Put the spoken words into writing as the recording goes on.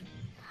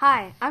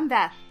Hi, I'm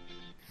Beth.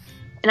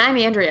 And I'm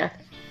Andrea.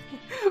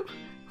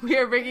 We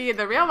are bringing you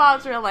the Real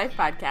Moms Real Life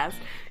podcast,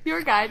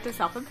 your guide to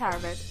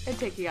self-empowerment and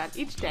taking on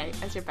each day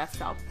as your best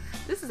self.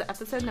 This is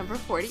episode number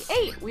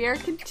 48. We are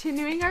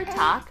continuing our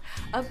talk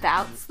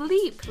about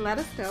sleep. Let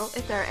us know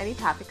if there are any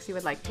topics you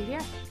would like to hear.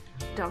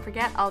 Don't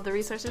forget, all the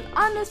resources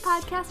on this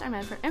podcast are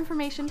meant for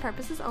information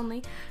purposes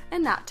only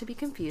and not to be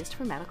confused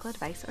for medical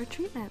advice or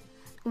treatment.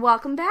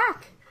 Welcome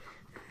back.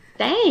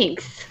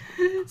 Thanks.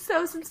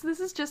 So since this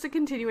is just a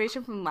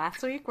continuation from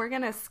last week, we're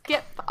going to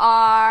skip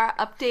our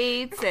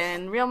updates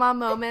and real mom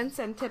moments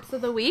and tips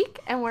of the week,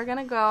 and we're going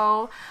to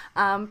go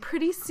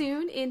pretty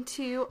soon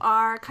into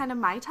our kind of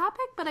my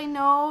topic, but I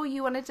know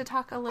you wanted to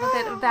talk a little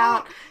bit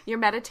about your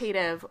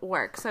meditative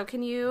work. So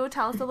can you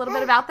tell us a little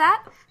bit about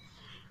that?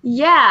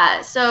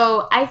 Yeah,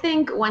 so I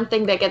think one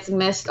thing that gets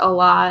missed a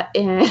lot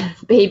in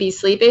baby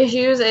sleep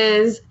issues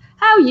is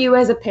how you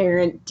as a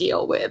parent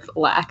deal with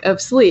lack of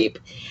sleep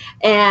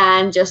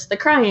and just the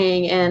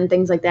crying and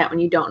things like that when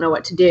you don't know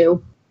what to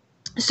do.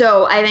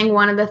 So I think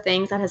one of the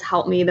things that has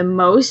helped me the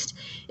most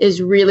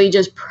is really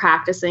just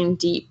practicing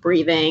deep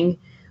breathing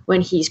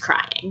when he's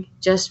crying.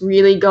 Just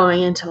really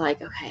going into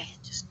like, okay,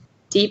 just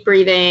deep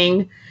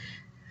breathing,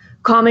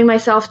 calming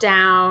myself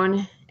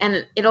down.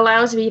 And it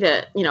allows me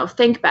to,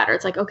 think better.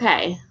 It's like,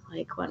 okay,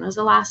 like when was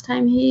the last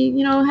time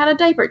he, had a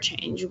diaper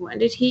change? When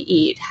did he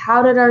eat?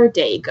 How did our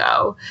day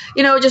go?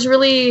 It just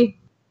really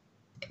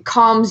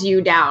calms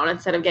you down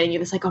instead of getting you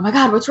this like, oh my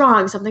God, what's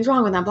wrong? Something's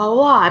wrong with them, blah, blah,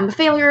 blah. I'm a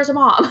failure as a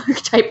mom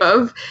type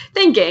of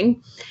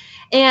thinking.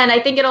 And I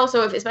think it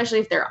also, especially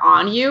if they're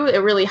on you, it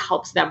really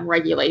helps them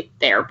regulate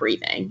their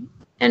breathing.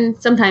 And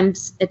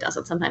sometimes it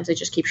doesn't. Sometimes they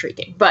just keep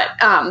shrieking. But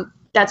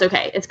that's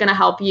okay. It's going to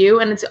help you.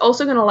 And it's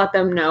also going to let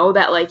them know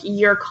that like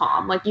you're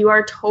calm. Like you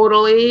are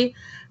totally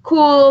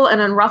cool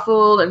and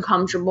unruffled and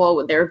comfortable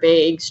with their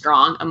big,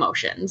 strong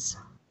emotions.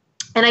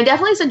 And I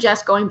definitely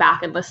suggest going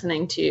back and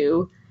listening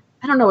to,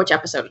 I don't know which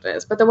episode it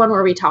is, but the one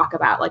where we talk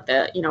about like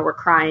where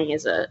crying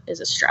is a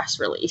stress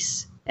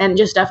release, and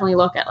just definitely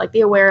look at like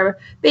the Aware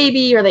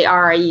Baby or the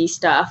RIE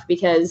stuff,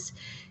 because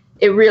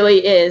it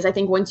really is. I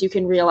think once you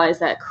can realize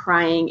that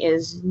crying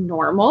is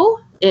normal,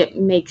 it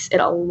makes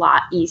it a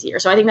lot easier.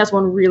 So I think that's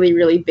one really,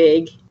 really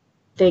big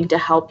thing to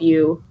help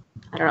you,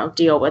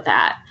 deal with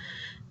that.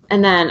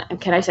 And then,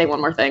 can I say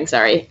one more thing?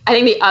 Sorry. I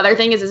think the other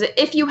thing is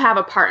if you have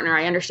a partner,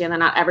 I understand that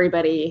not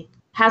everybody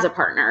has a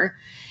partner,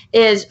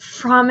 is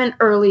from an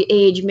early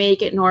age,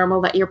 make it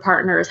normal that your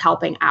partner is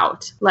helping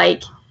out.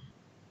 Like,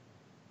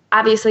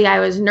 obviously I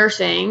was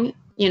nursing,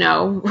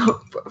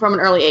 from an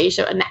early age,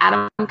 and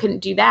Adam couldn't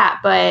do that.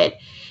 But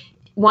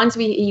once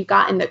you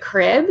got in the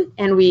crib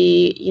and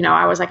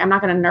I was like, I'm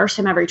not going to nurse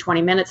him every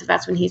 20 minutes if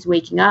that's when he's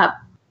waking up.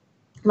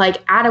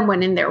 Like Adam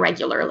went in there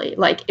regularly.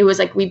 Like it was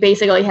like we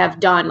basically have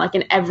done like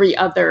in every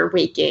other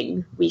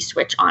waking, we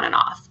switch on and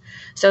off.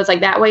 So it's like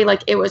that way,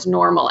 like it was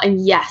normal.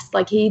 And yes,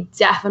 like he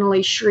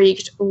definitely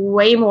shrieked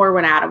way more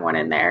when Adam went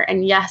in there.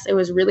 And yes, it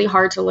was really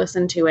hard to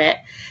listen to it.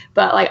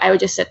 But like I would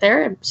just sit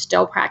there and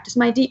still practice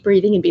my deep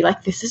breathing and be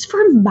like, this is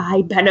for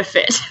my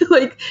benefit.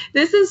 Like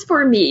this is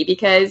for me,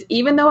 because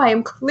even though I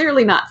am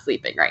clearly not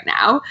sleeping right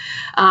now,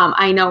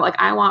 I know like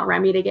I want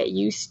Remy to get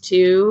used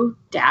to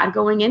dad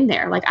going in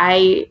there. Like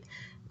I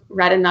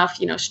read enough,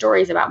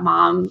 stories about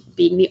mom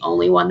being the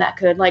only one that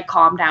could like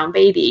calm down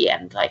baby,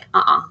 and like,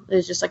 it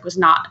was just like, it was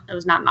not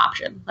an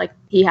option. Like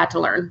he had to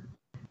learn,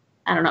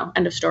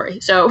 end of story.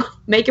 So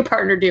make your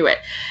partner do it.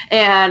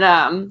 And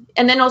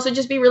then also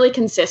just be really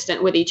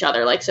consistent with each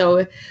other. Like,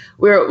 so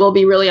we'll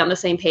be really on the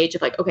same page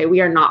of like, okay, we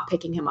are not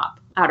picking him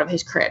up out of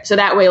his crib. So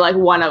that way, like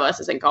one of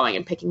us isn't going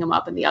and picking him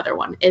up and the other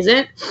one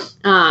isn't.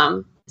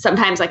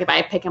 Sometimes, like, if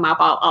I pick him up,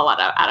 I'll let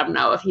Adam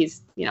know if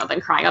he's,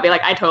 been crying. I'll be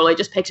like, I totally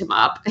just picked him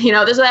up.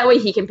 So that way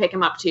he can pick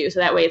him up too.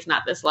 So that way it's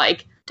not this,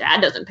 like, dad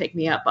doesn't pick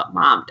me up, but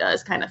mom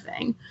does kind of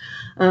thing.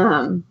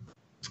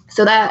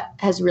 So that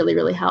has really,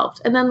 really helped.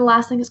 And then the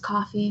last thing is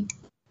coffee.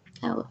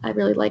 I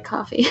really like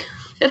coffee.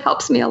 It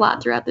helps me a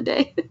lot throughout the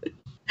day.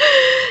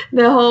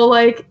 The whole,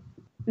 like,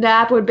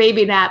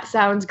 baby nap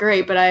sounds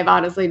great, but I've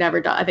honestly never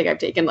done. I think I've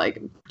taken,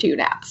 like, 2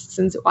 naps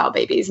while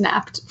baby's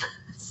napped.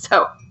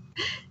 So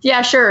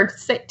yeah, sure.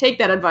 Take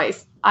that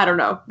advice. I don't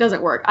know. It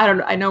doesn't work.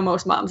 I know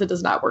most moms it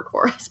does not work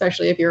for,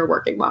 especially if you're a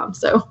working mom.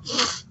 So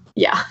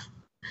yeah.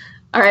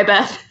 All right,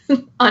 Beth,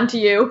 on to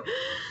you.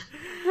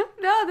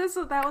 No,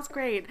 that was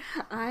great.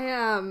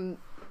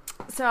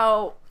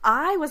 So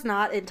I was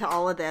not into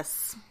all of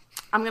this.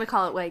 I'm going to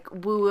call it like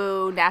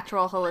woo-woo,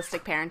 natural,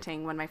 holistic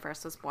parenting when my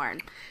first was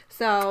born.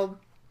 So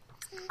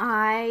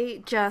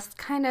I just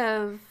kind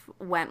of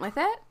went with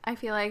it. I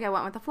feel like I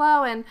went with the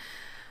flow, and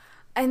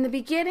in the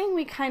beginning,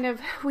 we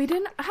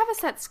didn't have a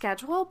set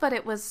schedule, but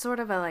it was sort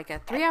of a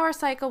 3-hour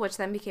cycle, which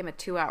then became a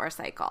 2-hour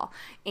cycle.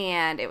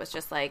 And it was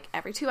just like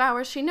every 2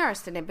 hours she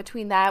nursed. And in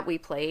between that, we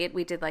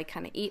did like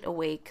kind of eat,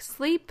 awake,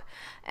 sleep.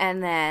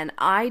 And then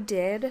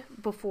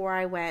before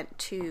I went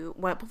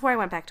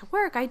back to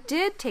work, I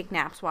did take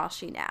naps while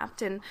she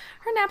napped. And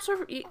her naps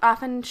were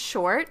often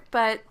short,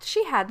 but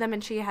she had them,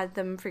 and she had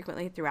them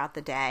frequently throughout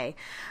the day.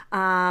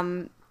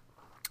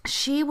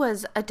 she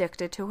was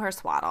addicted to her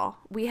swaddle.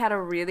 We had a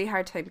really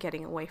hard time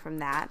getting away from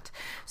that.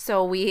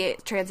 So we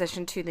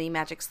transitioned to the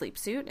Magic Sleep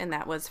Suit, and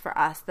that was for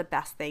us the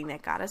best thing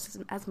that got us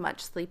as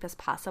much sleep as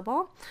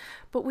possible.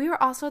 But we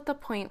were also at the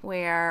point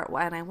where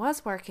when I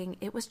was working,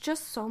 it was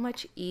just so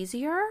much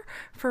easier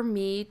for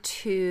me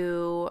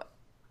to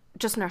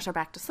just nurse her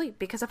back to sleep.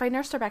 Because if I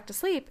nursed her back to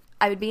sleep,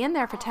 I would be in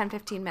there for 10,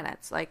 15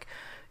 minutes. Like,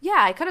 yeah,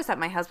 I could have set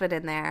my husband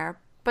in there,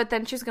 but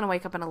then she's going to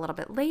wake up in a little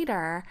bit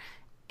later,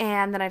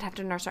 and then I'd have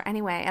to nurse her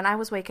anyway. And I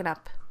was waking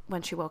up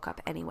when she woke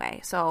up anyway.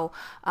 So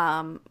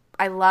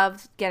I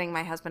loved getting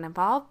my husband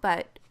involved,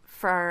 but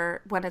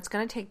for when it's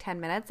going to take 10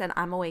 minutes and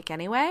I'm awake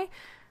anyway,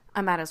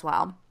 I might as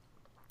well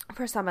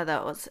for some of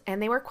those.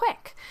 And they were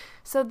quick.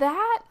 So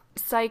that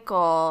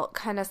cycle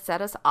kind of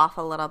set us off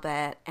a little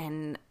bit,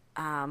 and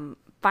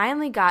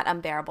finally got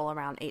unbearable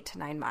around 8 to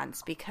 9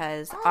 months,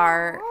 because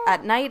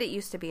at night it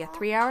used to be a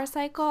 3-hour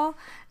cycle,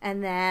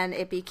 and then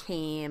it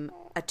became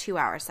a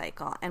 2-hour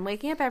cycle. And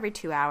waking up every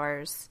 2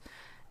 hours,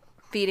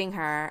 feeding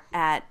her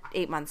at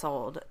 8 months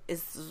old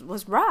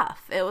was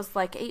rough. It was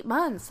like 8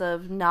 months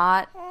of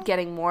not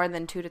getting more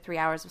than 2 to 3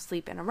 hours of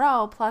sleep in a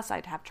row. Plus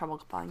I'd have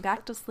trouble falling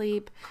back to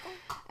sleep,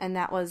 and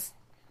that was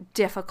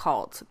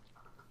difficult.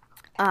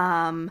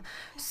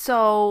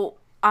 So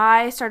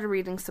I started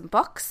reading some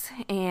books,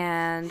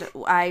 and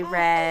I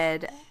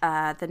read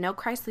The No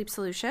Cry Sleep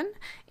Solution,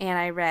 and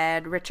I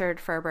read Richard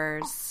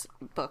Ferber's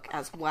book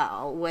as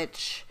well,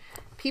 which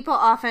people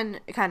often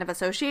kind of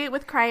associate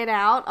with Cry It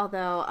Out,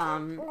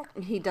 although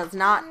he does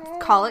not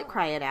call it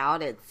Cry It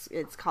Out.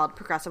 It's called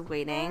Progressive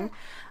Waiting.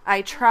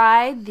 I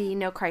tried the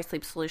No Cry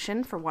Sleep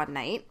Solution for one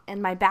night, and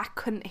my back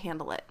couldn't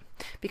handle it.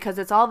 Because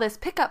it's all this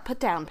pick up, put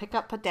down, pick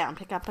up, put down,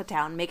 pick up, put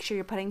down. Make sure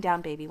you're putting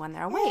down baby when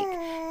they're awake.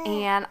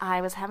 And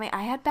I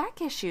had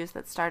back issues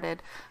that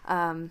started,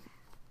 around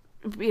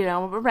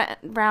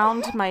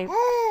my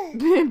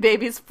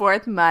baby's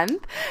 4th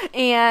month.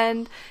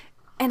 And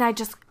I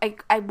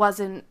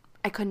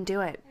couldn't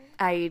do it.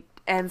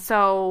 And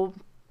so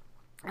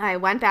I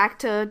went back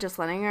to just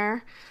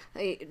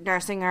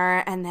nursing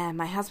her. And then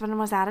my husband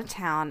was out of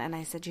town, and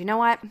I said, you know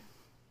what?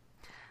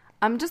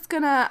 I'm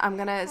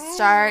gonna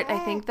start. I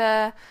think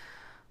the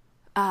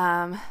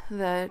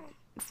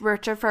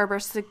Richard Ferber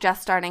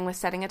suggests starting with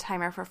setting a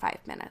timer for 5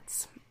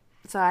 minutes.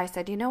 So I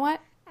said, you know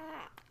what?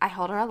 I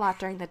hold her a lot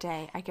during the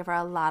day. I give her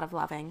a lot of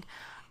loving.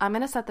 I'm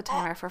gonna set the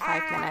timer for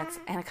 5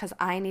 minutes, and because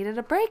I needed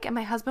a break, and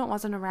my husband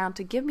wasn't around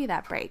to give me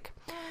that break.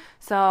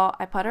 So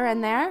I put her in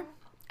there.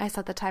 I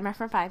set the timer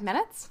for 5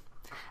 minutes.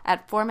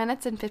 At 4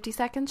 minutes and 50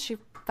 seconds, she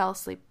fell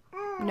asleep,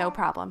 no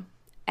problem,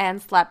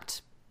 and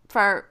slept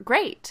for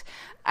great.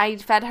 I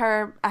fed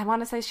her, I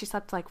want to say she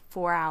slept like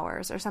 4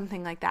 hours or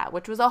something like that,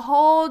 which was a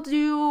whole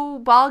new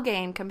ball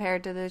game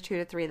compared to the 2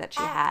 to 3 that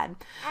she had.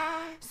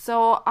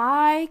 So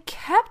I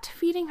kept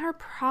feeding her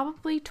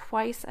probably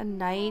twice a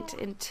night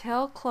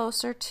until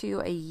closer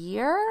to a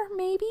year,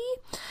 maybe.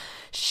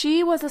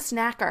 She was a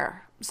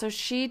snacker. So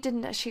she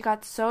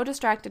got so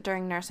distracted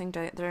during nursing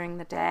during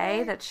the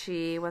day that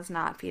she was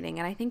not feeding.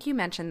 And I think you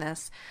mentioned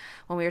this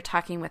when we were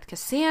talking with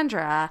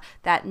Cassandra,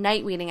 that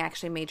night weaning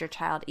actually made your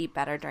child eat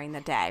better during the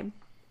day.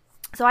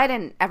 So I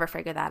didn't ever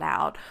figure that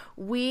out.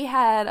 We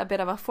had a bit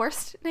of a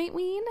forced night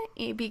wean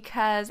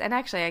and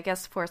actually I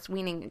guess forced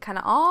weaning kind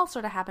of all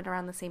sort of happened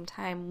around the same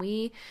time.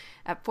 When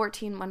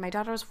my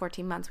daughter was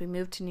 14 months, we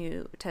moved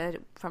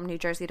from New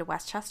Jersey to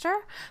Westchester,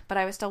 but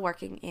I was still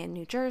working in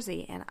New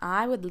Jersey, and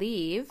I would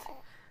leave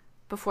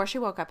before she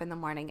woke up in the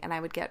morning, and I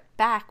would get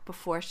back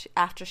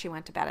after she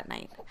went to bed at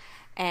night.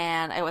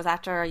 And it was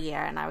after a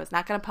year, and I was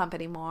not going to pump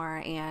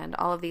anymore, and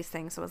all of these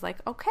things. So I was like,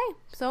 okay,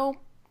 so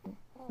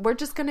we're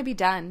just going to be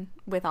done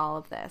with all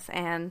of this.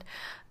 And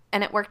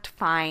it worked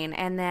fine.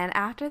 And then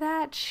after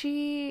that,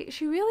 she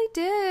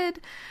really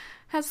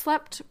has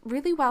slept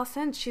really well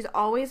since. She's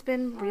always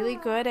been really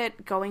good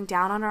at going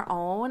down on her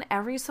own.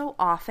 Every so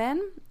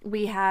often,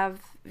 we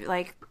have,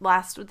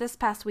 this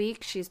past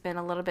week, she's been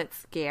a little bit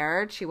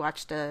scared. She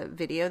watched a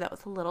video that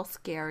was a little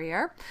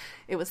scarier.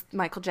 It was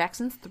Michael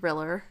Jackson's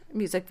Thriller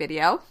music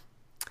video.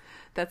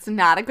 That's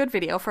not a good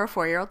video for a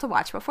 4-year-old to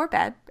watch before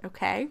bed,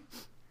 okay?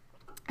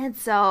 And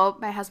so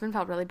my husband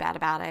felt really bad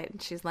about it, and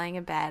she's laying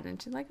in bed,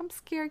 and she's like, I'm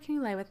scared, can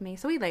you lay with me?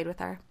 So we laid with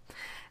her,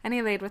 and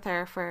he laid with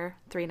her for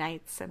 3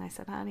 nights, and I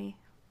said, honey,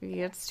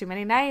 it's too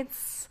many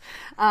nights.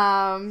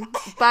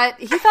 But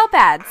he felt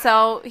bad,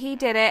 so he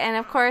did it, and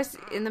of course,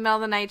 in the middle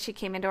of the night, she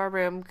came into our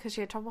room because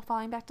she had trouble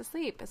falling back to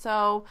sleep.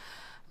 So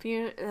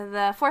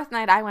the 4th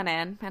night I went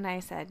in, and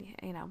I said,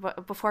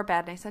 before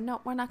bed, and I said, no,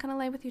 we're not going to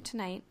lay with you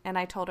tonight. And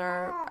I told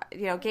her,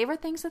 gave her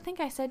things to think.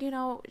 I said,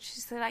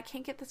 she said, I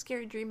can't get the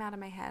scary dream out of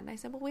my head. And I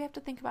said, well, we have to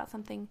think about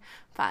something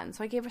fun.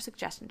 So I gave her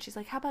suggestions. She's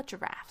like, how about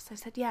giraffes? I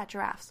said, yeah,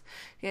 giraffes.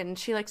 And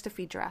she likes to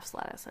feed giraffes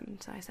lettuce.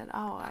 And so I said,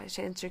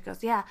 and she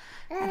goes, yeah.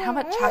 And how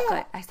about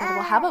chocolate? I said,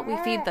 well, how about we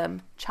feed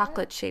them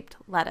chocolate-shaped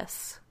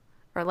lettuce?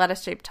 Or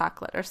lettuce-shaped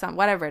chocolate, or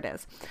whatever it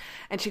is.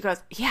 And she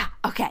goes, yeah,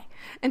 okay.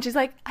 And she's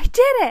like, I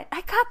did it.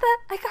 I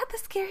got the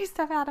scary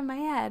stuff out of my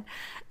head.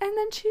 And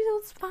then she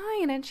was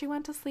fine, and she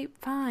went to sleep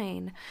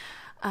fine.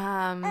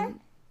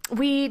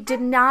 We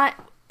did not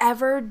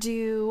ever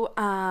do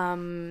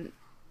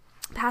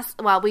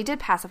we did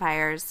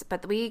pacifiers,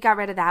 but we got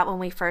rid of that when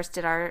we first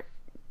did our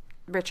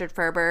Richard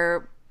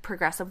Ferber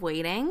progressive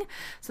weighting.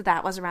 So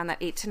that was around that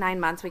 8 to 9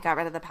 months we got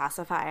rid of the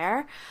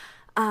pacifier.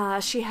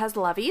 She has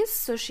loveys,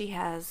 so she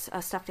has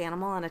a stuffed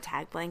animal and a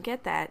tag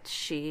blanket that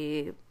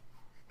she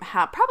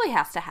probably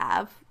has to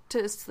have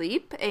to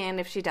sleep, and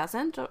if she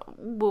doesn't,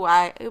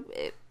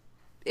 it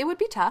would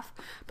be tough.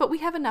 But we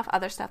have enough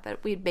other stuff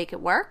that we'd make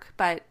it work,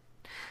 but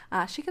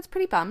she gets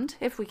pretty bummed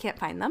if we can't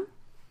find them.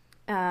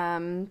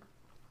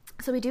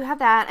 So we do have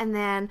that, and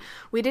then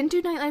we didn't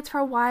do nightlights for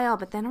a while,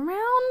 but then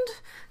around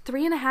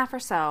 3.5 or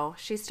so,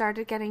 she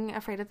started getting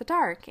afraid of the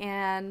dark,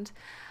 and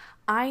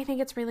I think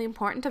it's really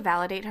important to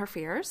validate her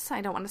fears.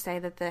 I don't want to say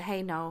that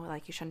hey, no,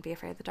 like, you shouldn't be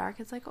afraid of the dark.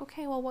 It's like,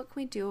 okay, well, what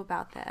can we do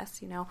about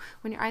this? You know,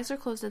 when your eyes are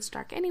closed, it's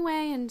dark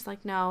anyway, and it's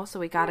like, no. So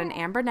we got an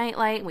amber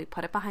nightlight, and we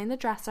put it behind the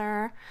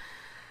dresser.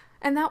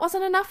 And that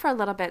wasn't enough for a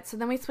little bit. So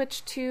then we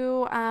switched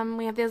to,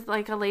 we have this,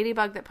 like, a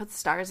ladybug that puts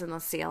stars in the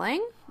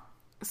ceiling.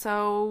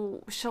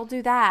 So she'll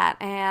do that.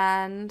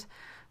 And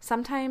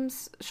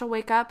sometimes she'll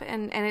wake up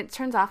and it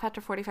turns off after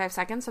 45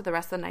 seconds. So the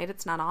rest of the night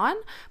it's not on.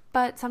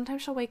 But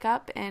sometimes she'll wake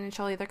up and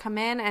she'll either come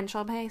in and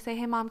she'll say,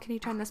 hey, Mom, can you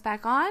turn this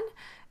back on?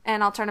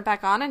 And I'll turn it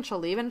back on and she'll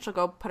leave and she'll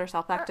go put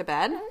herself back to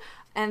bed.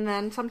 And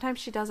then sometimes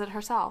she does it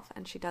herself,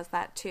 and she does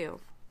that too.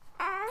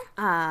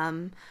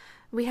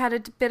 We had a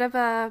bit of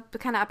a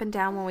kind of up and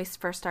down when we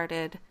first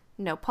started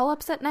no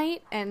pull-ups at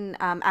night, and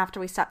after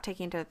we stopped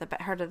taking her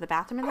to the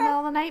bathroom in the middle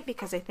of the night,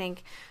 because I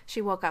think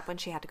she woke up when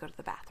she had to go to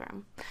the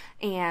bathroom.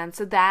 And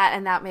so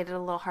that made it a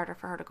little harder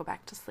for her to go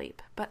back to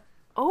sleep. But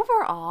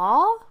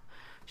overall,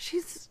 she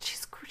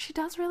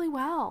does really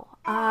well.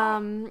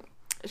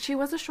 She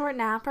was a short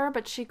napper,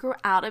 but she grew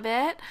out of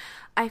it.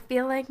 I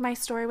feel like my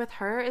story with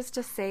her is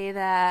to say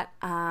that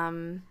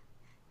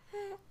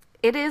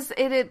it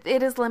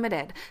is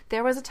limited.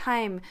 There was a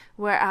time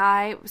where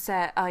I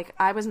said, like,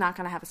 I was not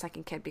going to have a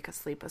second kid because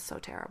sleep was so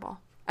terrible.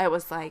 It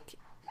was like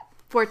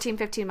 14,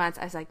 15 months.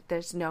 I was like,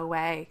 there's no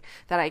way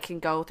that I can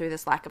go through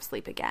this lack of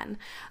sleep again.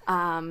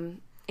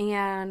 And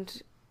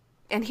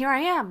here I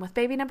am with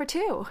baby number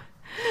 2.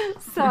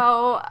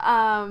 So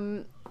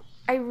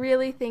I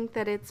really think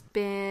that it's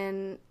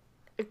been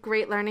a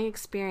great learning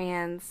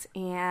experience,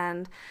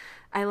 and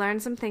I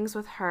learned some things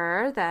with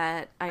her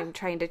that I'm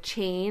trying to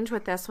change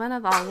with this one,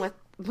 along with,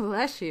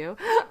 bless you,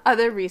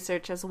 other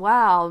research as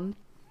well.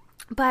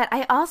 But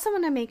I also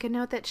want to make a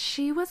note that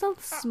she was a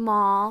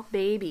small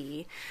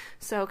baby.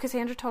 So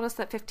Cassandra told us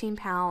that 15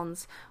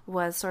 pounds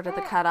was sort of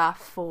the cutoff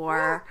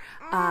for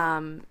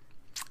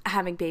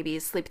having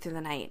babies sleep through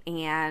the night.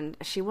 And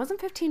she wasn't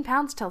 15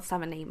 pounds till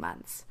 7, 8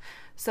 months.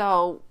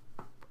 So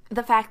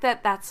the fact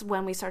that that's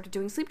when we started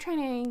doing sleep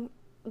training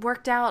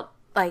worked out.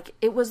 Like,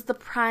 it was the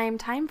prime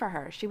time for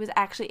her. She was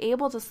actually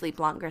able to sleep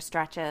longer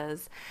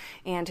stretches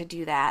and to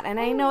do that.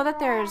 And I know that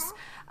there's,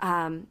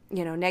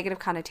 negative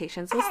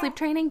connotations with sleep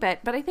training,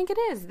 but I think it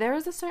is. There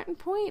is a certain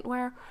point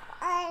where,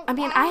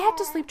 I have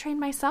to sleep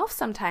train myself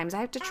sometimes. I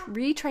have to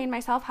retrain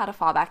myself how to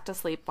fall back to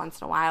sleep once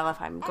in a while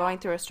if I'm going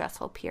through a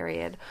stressful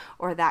period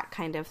or that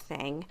kind of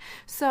thing.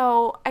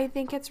 So I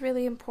think it's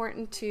really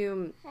important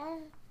to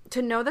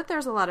know that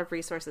there's a lot of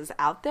resources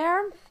out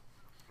there,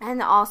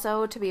 and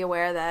also to be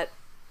aware that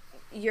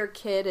your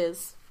kid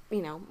is,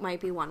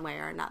 might be one way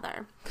or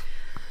another.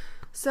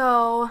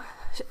 So,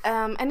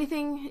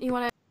 anything you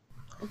want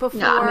to, before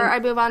I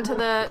move on to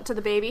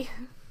the baby?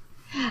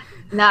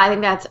 No, I think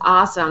that's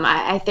awesome.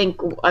 I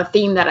think a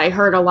theme that I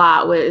heard a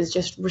lot was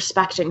just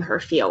respecting her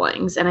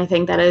feelings. And I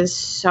think that is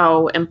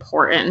so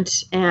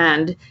important.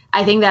 And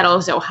I think that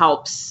also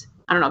helps,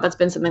 that's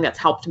been something that's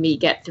helped me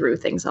get through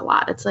things a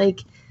lot. It's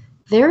like,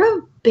 they're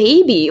a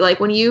baby. Like,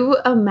 when you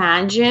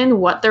imagine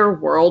what their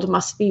world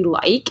must be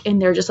like,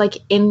 and they're just like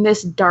in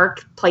this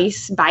dark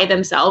place by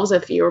themselves,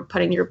 if you were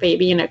putting your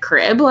baby in a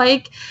crib,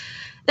 like,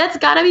 that's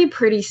gotta be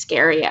pretty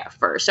scary at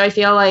first. So I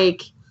feel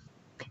like,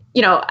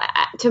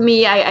 to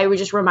me, I would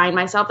just remind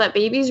myself that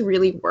babies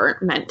really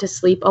weren't meant to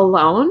sleep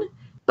alone,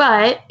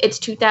 but it's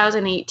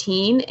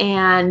 2018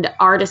 and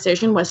our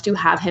decision was to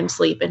have him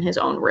sleep in his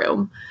own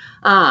room.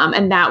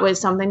 And that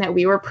was something that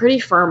we were pretty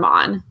firm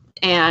on.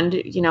 And,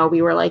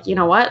 we were like, you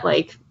know what,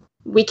 like,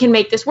 we can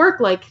make this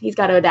work. Like, he's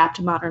got to adapt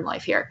to modern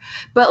life here.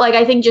 But, like,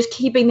 I think just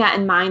keeping that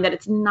in mind, that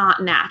it's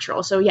not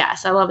natural. So,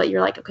 yes, I love that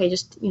you're like, okay,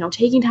 just,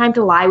 taking time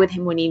to lie with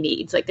him when he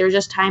needs. Like, there's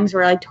just times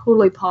where I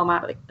totally pull him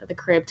out of the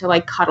crib to,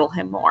 like, cuddle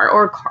him more,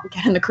 or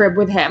get in the crib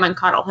with him and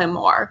cuddle him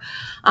more.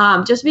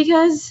 Just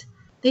because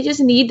they just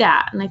need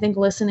that. And I think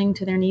listening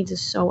to their needs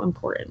is so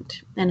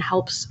important and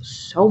helps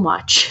so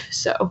much.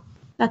 So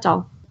that's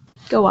all.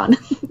 Go on.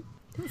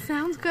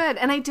 Sounds good.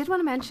 And I did want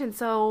to mention,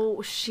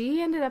 so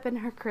she ended up in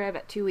her crib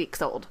at 2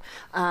 weeks old.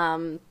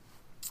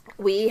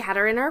 We had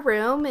her in our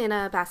room in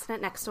a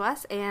bassinet next to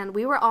us, and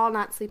we were all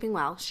not sleeping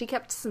well. She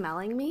kept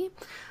smelling me.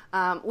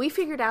 We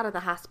figured out at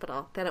the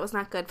hospital that it was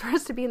not good for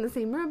us to be in the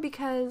same room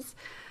because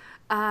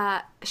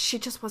she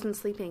just wasn't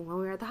sleeping when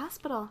we were at the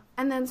hospital.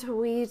 And then so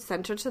we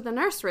sent her to the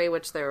nursery,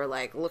 which they were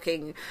like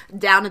looking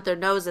down at their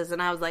noses.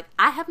 And I was like,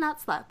 I have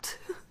not slept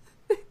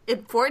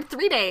for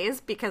 3 days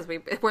because we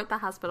were at the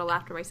hospital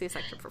after my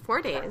C-section for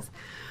 4 days.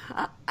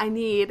 I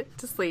need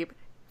to sleep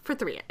for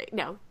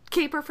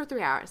keep her for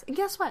 3 hours. And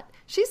guess what?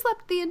 She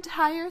slept the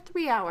entire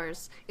 3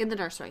 hours in the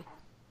nursery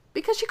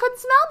because she couldn't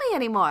smell me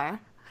anymore.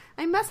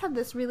 I must have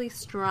this really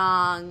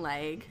strong,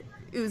 like,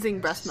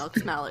 oozing breast milk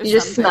smell or something. You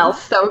just smell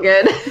so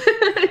good.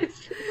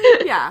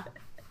 Yeah.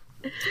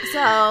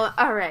 So,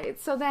 all right.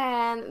 So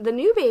then the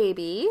new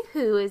baby,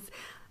 who is,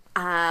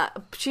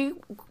 she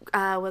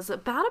was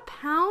about a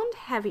pound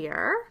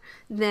heavier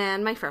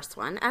than my first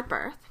one at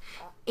birth.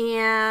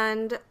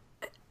 And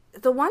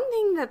the one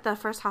thing that the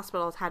first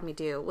hospitals had me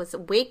do was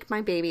wake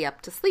my baby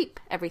up to sleep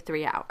every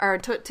 3 hours, or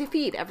to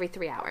feed every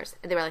 3 hours.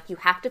 And they were like, you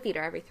have to feed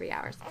her every 3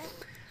 hours.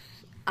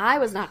 I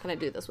was not going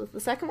to do this with the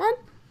second one.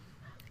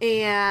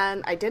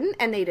 And I didn't,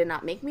 and they did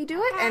not make me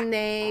do it, and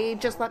they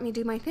just let me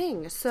do my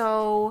thing.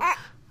 So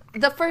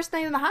the first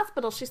night in the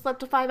hospital, she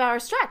slept a 5-hour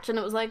stretch, and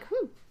it was like,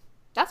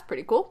 that's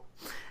pretty cool.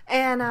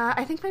 And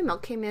I think my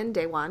milk came in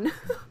day 1,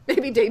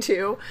 maybe day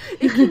 2.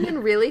 It came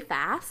in really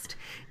fast,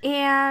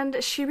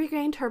 and she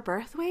regained her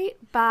birth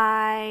weight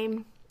by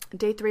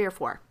day 3 or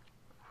 4.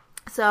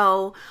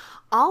 So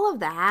all of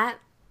that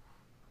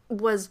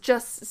was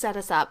just set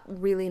us up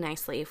really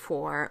nicely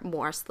for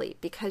more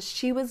sleep because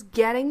she was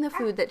getting the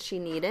food that she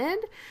needed,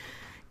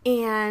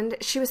 and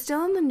she was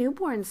still in the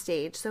newborn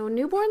stage. So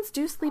newborns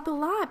do sleep a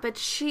lot, but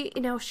she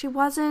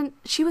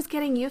was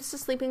getting used to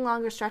sleeping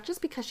longer stretches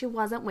because she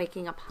wasn't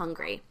waking up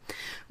hungry,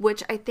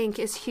 which I think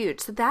is huge.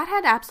 So that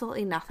had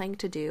absolutely nothing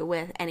to do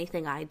with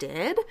anything I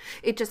did.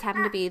 It just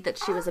happened to be that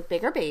she was a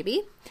bigger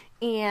baby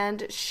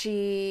and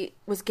she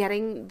was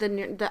getting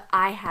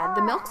I had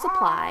the milk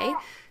supply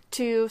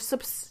to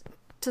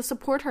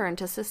support her and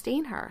to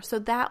sustain her. So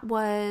that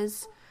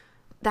was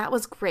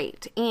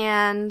great.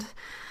 And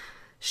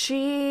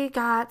she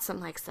got some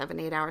like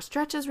 7-8 hour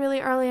stretches really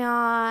early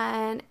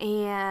on,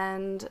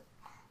 and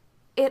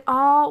it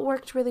all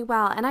worked really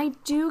well. And I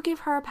do give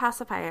her a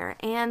pacifier.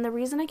 And the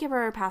reason I give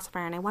her a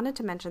pacifier, and I wanted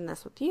to mention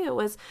this with you,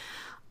 was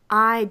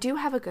I do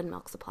have a good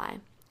milk supply.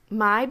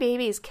 My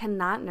babies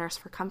cannot nurse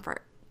for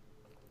comfort.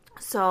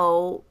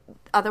 So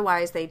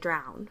otherwise they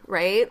drown,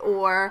 right?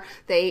 Or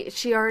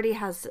she already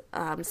has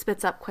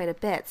spits up quite a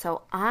bit.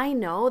 So I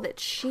know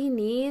that she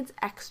needs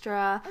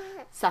extra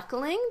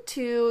suckling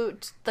to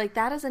like,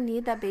 that is a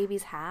need that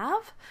babies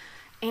have.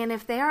 And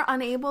if they are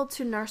unable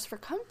to nurse for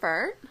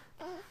comfort,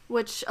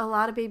 which a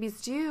lot of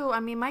babies do. I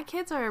mean, my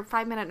kids are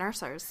 5-minute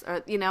nursers.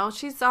 Or,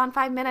 she's on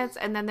 5 minutes,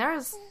 and then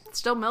there's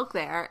still milk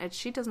there, and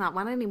she does not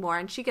want it anymore.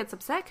 And she gets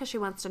upset because she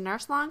wants to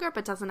nurse longer,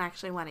 but doesn't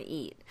actually want to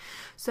eat.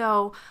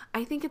 So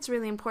I think it's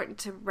really important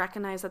to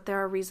recognize that there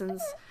are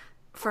reasons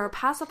for a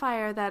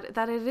pacifier that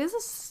it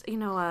is,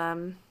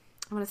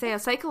 I want to say a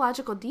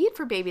psychological need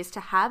for babies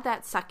to have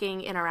that sucking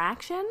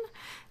interaction.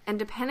 And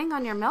depending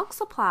on your milk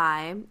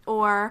supply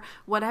or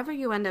whatever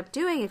you end up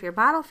doing, if you're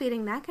bottle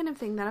feeding, that kind of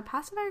thing, then a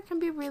pacifier can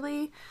be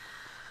really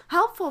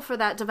helpful for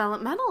that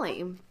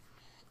developmentally.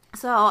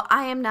 So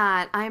I am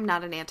not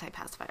an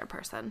anti-pacifier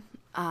person.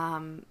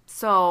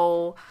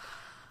 So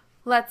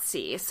let's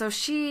see. So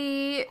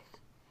she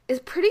is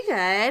pretty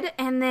good.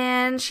 And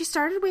then she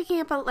started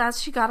waking up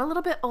as she got a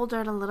little bit older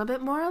and a little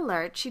bit more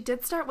alert. She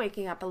did start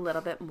waking up a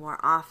little bit more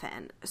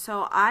often.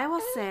 So I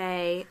will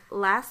say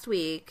last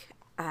week,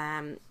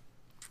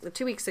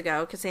 2 weeks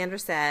ago, Cassandra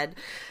said,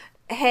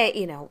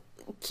 hey,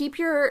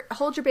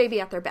 hold your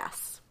baby at their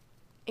best.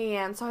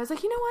 And so I was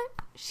like, you know what?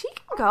 She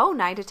can go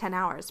 9 to 10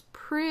 hours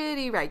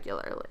pretty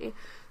regularly.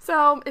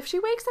 So if she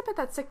wakes up at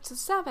that 6 to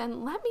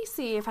 7, let me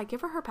see if I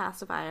give her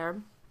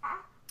pacifier,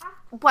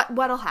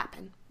 what'll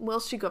happen. Will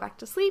she go back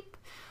to sleep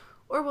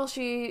or will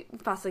she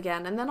fuss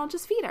again? And then I'll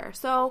just feed her.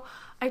 So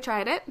I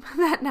tried it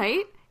that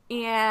night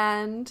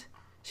and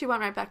she went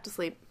right back to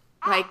sleep.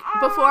 Like,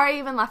 before I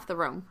even left the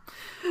room.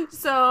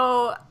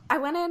 So I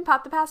went in,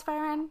 popped the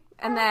pacifier in,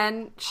 and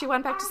then she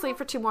went back to sleep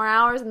for 2 more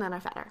hours, and then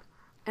I fed her.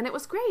 And it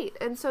was great.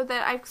 And so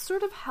that I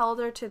sort of held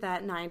her to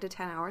that 9 to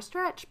 10 hour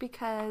stretch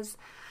because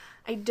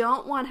I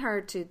don't want her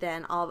to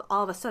then all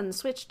of a sudden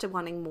switch to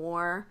wanting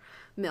more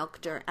milk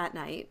at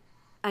night.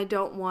 I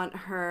don't want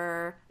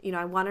her,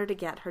 I want her to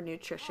get her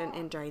nutrition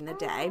in during the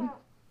day.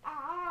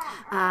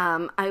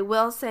 I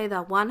will say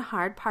the one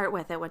hard part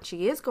with it, when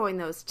she is going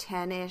those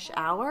 10-ish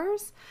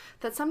hours,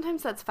 that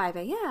sometimes that's 5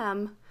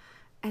 a.m.,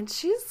 and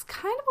she's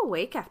kind of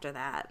awake after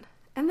that.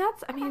 And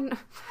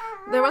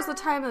there was a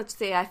time, let's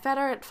see, I fed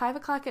her at 5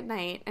 o'clock at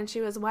night, and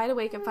she was wide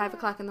awake at 5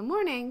 o'clock in the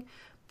morning,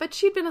 but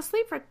she'd been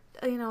asleep for,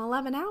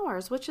 11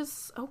 hours, which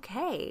is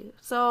okay.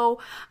 So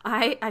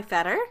I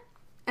fed her,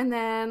 and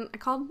then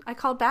I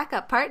called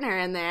backup partner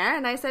in there,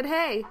 and I said,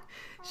 hey,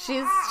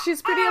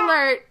 she's pretty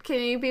alert. Can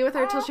you be with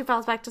her till she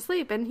falls back to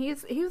sleep? And he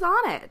was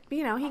on it.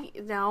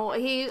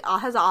 He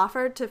has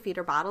offered to feed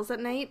her bottles at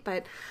night,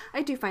 but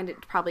I do find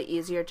it probably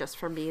easier just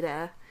for me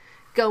to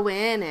go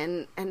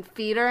in and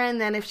feed her. And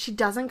then if she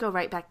doesn't go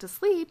right back to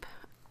sleep,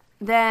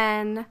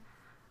 then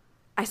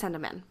I send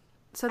them in.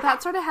 So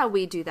that's sort of how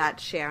we do that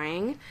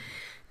sharing.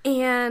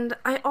 And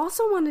I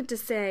also wanted to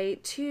say,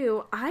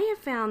 too, I have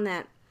found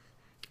that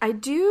I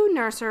do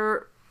nurse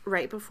her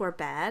right before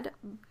bed,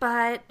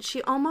 but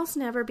she almost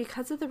never,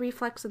 because of the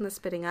reflex and the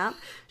spitting up,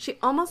 she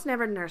almost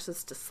never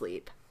nurses to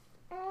sleep.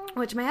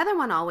 Which my other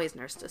one always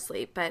nursed to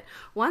sleep, but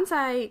once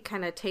I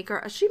kind of take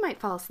her, she might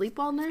fall asleep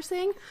while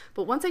nursing,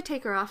 but once I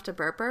take her off to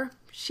burp her,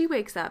 she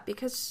wakes up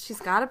because she's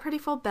got a pretty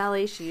full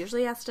belly. She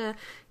usually has to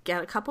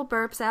get a couple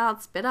burps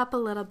out, spit up a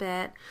little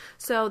bit.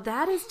 So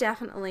that is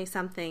definitely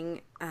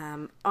something.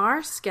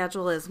 Our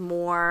schedule is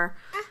more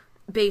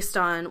based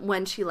on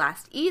when she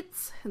last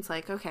eats. It's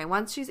like, okay,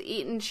 once she's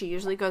eaten, she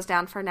usually goes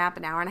down for a nap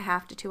an hour and a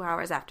half to 2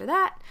 hours after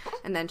that,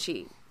 and then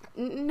she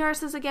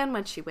nurses again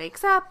when she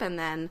wakes up, and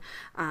then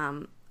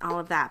all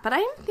of that. But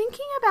I'm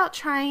thinking about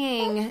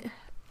trying,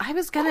 I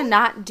was going to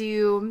not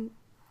do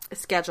a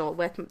schedule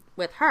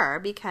with her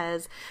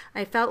because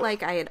I felt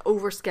like I had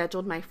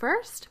overscheduled my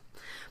first.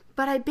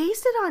 But I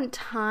based it on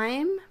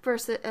time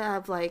versus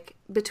like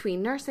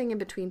between nursing and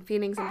between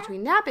feedings and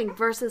between napping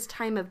versus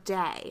time of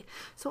day.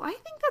 So I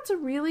think that's a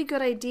really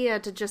good idea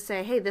to just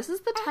say, hey, this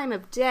is the time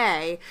of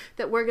day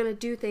that we're going to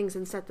do things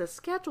and set the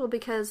schedule,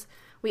 because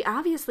we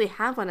obviously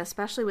have one,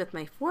 especially with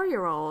my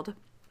 4-year-old,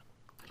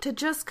 to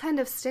just kind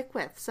of stick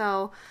with.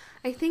 So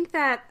I think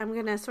that I'm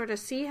going to sort of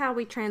see how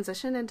we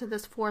transition into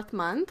this 4th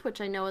month, which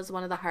I know is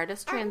one of the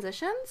hardest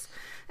transitions,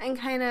 and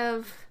kind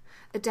of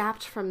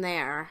adapt from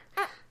there.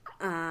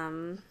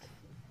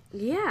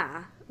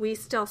 Yeah, we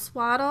still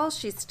swaddle.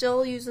 She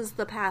still uses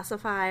the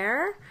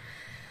pacifier.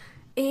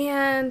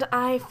 And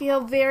I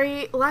feel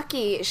very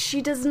lucky.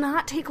 She does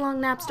not take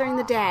long naps during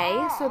the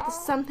day. So this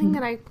is something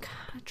that I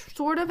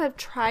sort of have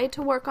tried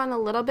to work on a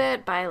little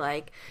bit by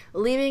like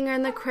leaving her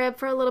in the crib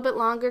for a little bit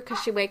longer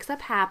because she wakes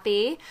up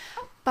happy.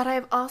 But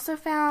I've also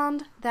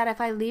found that if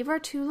I leave her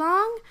too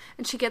long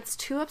and she gets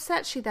too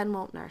upset, she then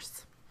won't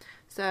nurse.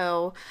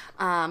 So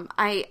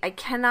I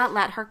cannot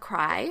let her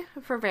cry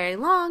for very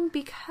long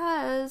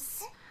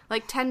because,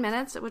 like 10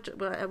 minutes, which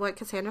what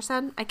Cassandra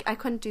said, I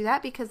couldn't do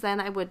that because then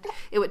it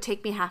would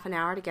take me half an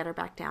hour to get her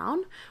back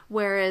down.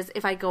 Whereas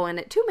if I go in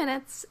at 2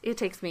 minutes, it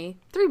takes me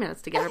 3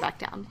 minutes to get her back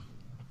down.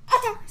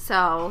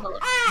 So,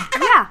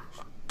 yeah.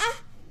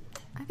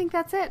 I think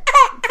that's it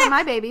for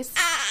my babies.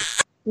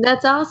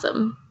 That's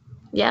awesome.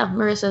 Yeah,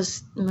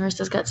 Marissa's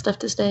got stuff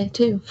to say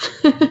too.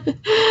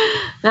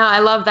 No, I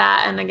love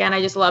that. And again,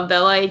 I just love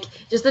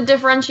just the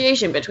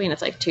differentiation between,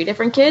 it's like 2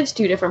 different kids,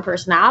 2 different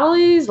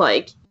personalities.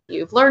 Like,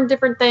 you've learned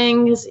different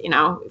things,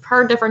 you've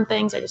heard different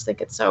things. I just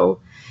think it's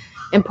so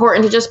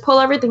important to just pull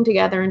everything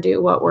together and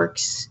do what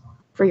works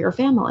for your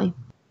family.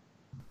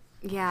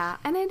 Yeah,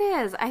 and it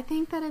is. I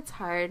think that it's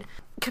hard.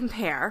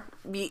 Compare.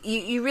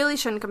 You really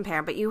shouldn't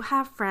compare, but you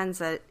have friends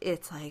that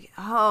it's like,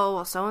 oh,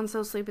 well,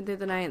 so-and-so sleeping through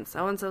the night and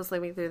so-and-so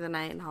sleeping through the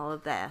night and all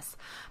of this.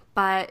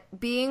 But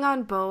being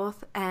on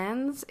both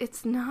ends,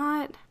 it's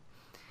most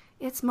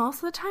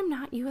of the time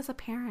not you as a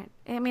parent.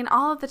 I mean,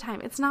 all of the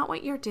time. It's not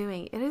what you're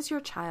doing. It is your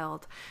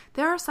child.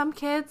 There are some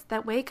kids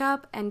that wake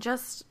up and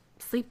just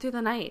sleep through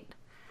the night.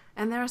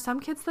 And there are some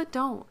kids that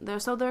don't.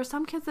 So there are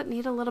some kids that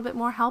need a little bit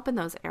more help in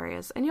those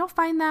areas. And you'll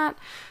find that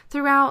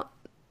throughout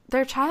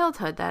their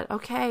childhood that,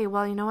 okay,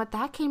 well, you know what,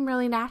 that came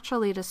really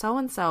naturally to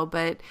so-and-so,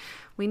 but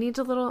we need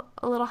a little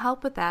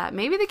help with that.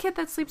 Maybe the kid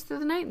that sleeps through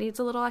the night needs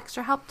a little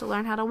extra help to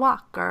learn how to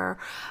walk or,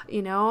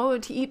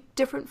 to eat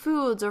different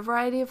foods or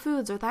variety of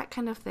foods or that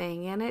kind of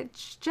thing. And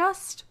it's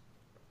just,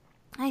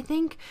 I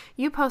think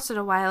you posted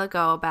a while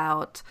ago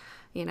about,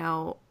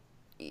 your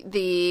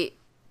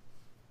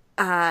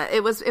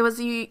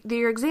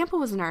example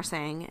was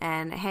nursing,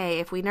 and hey,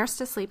 if we nurse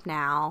to sleep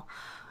now,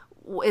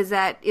 is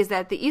that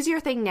the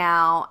easier thing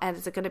now, and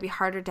is it going to be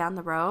harder down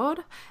the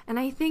road? And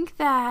I think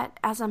that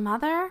as a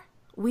mother,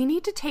 we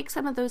need to take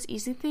some of those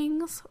easy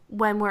things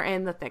when we're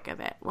in the thick of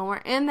it, when we're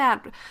in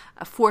that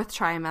 4th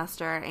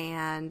trimester,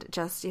 and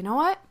just, you know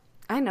what?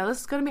 I know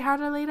this is going to be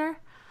harder later,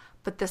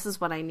 but this is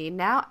what I need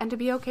now, and to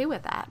be okay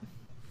with that.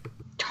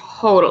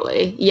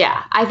 Totally.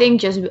 Yeah. I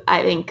think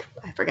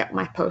I forget what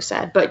my post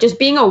said, but just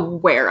being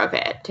aware of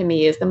it to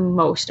me is the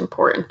most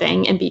important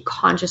thing, and be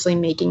consciously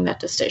making that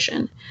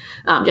decision.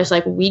 Just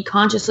like we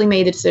consciously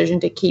made the decision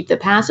to keep the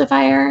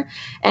pacifier,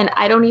 and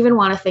I don't even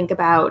want to think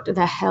about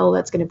the hell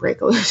that's going to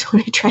break loose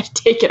when I try to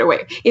take it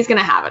away. He's going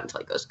to have it until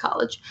he goes to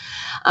college.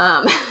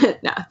 No,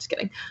 just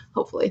kidding.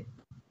 Hopefully.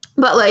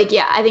 But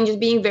I think just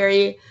being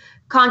very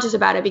conscious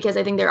about it, because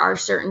I think there are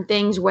certain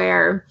things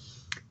where,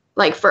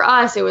 like for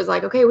us, it was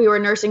like, okay, we were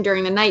nursing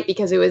during the night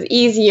because it was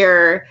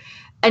easier,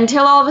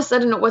 until all of a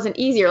sudden it wasn't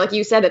easier. Like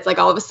you said, it's like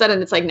all of a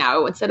sudden it's like,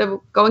 now instead of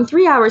going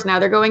 3 hours, now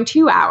they're going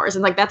 2 hours.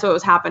 And that's what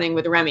was happening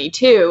with Remy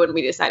too. And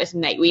we decided to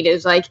night weed. It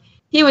was like,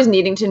 he was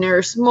needing to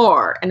nurse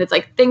more. And it's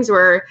like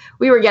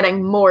we were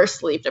getting more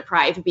sleep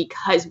deprived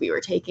because we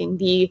were taking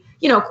the,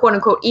 quote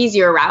unquote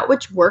easier route,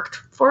 which worked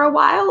for a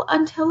while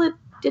until it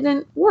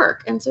didn't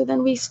work. And so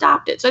then we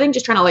stopped it. So I think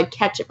just trying to like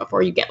catch it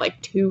before you get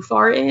like too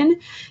far in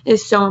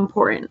is so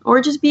important.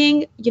 Or just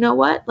being, you know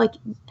what, like,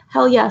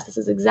 hell yes, this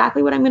is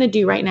exactly what I'm going to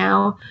do right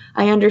now.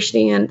 I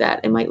understand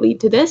that it might lead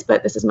to this,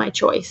 but this is my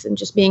choice. And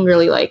just being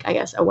really like, I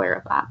guess, aware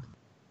of that.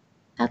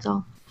 That's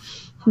all.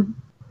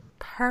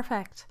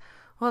 Perfect.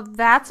 Well,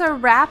 that's a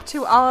wrap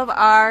to all of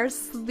our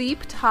sleep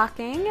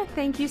talking.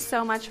 Thank you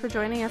so much for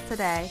joining us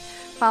today.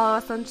 Follow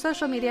us on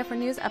social media for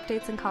news,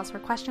 updates, and calls for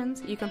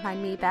questions. You can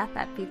find me, Beth,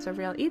 at Feats of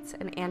Real Eats,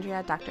 and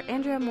Andrea, Dr.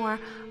 Andrea Moore,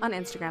 on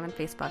Instagram and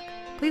Facebook.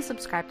 Please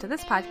subscribe to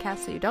this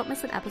podcast so you don't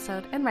miss an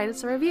episode, and write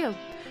us a review.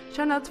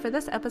 Show notes for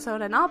this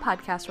episode and all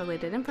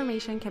podcast-related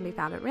information can be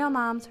found at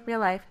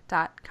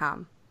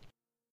realmomsreallife.com.